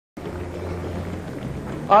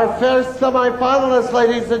Our first semi-finalist,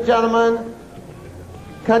 ladies and gentlemen,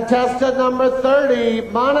 contestant number 30,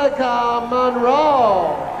 Monica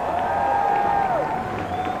Monroe.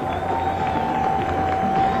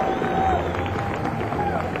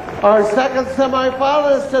 Our second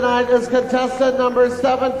semi-finalist tonight is contestant number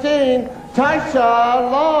 17,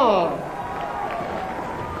 Taisha Long.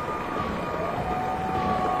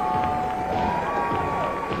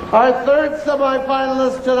 Our third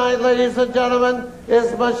semi-finalist tonight, ladies and gentlemen,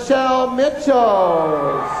 is Michelle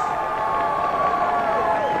Mitchells.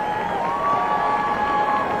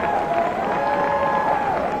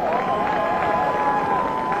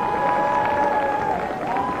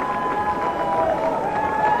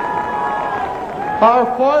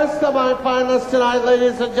 Our fourth semi-finalist tonight,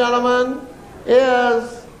 ladies and gentlemen,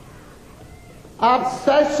 is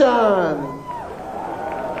Obsession.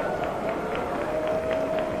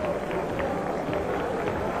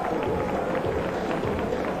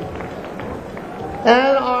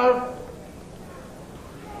 And our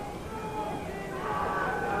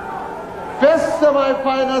fifth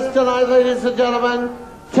semi-finalist tonight, ladies and gentlemen,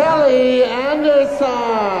 Kelly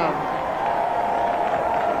Anderson.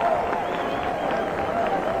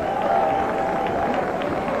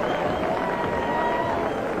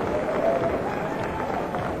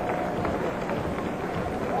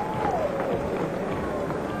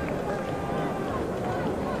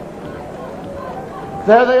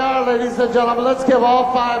 There they are, ladies and gentlemen. Let's give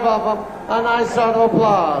all five of them a nice round of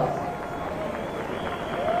applause.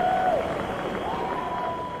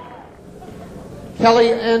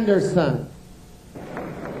 Kelly Anderson.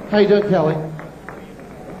 How you doing, Kelly?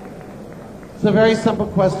 It's a very simple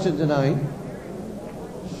question tonight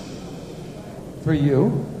for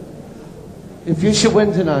you. If you should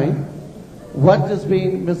win tonight, what does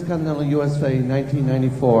being Miss Continental USA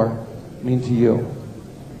 1994 mean to you?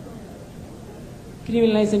 Good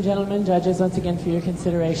evening, ladies and gentlemen, judges, once again for your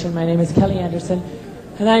consideration. My name is Kelly Anderson,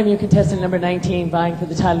 and I am your contestant number 19, vying for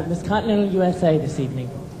the title of Miss Continental USA this evening.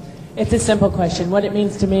 It's a simple question. What it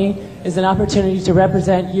means to me is an opportunity to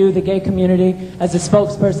represent you, the gay community, as a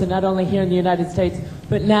spokesperson, not only here in the United States,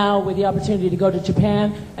 but now with the opportunity to go to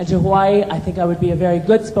Japan and to Hawaii. I think I would be a very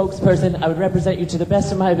good spokesperson. I would represent you to the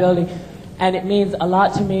best of my ability, and it means a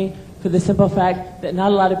lot to me for the simple fact that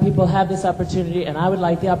not a lot of people have this opportunity, and I would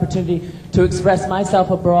like the opportunity to express myself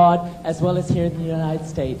abroad as well as here in the United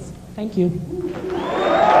States. Thank you.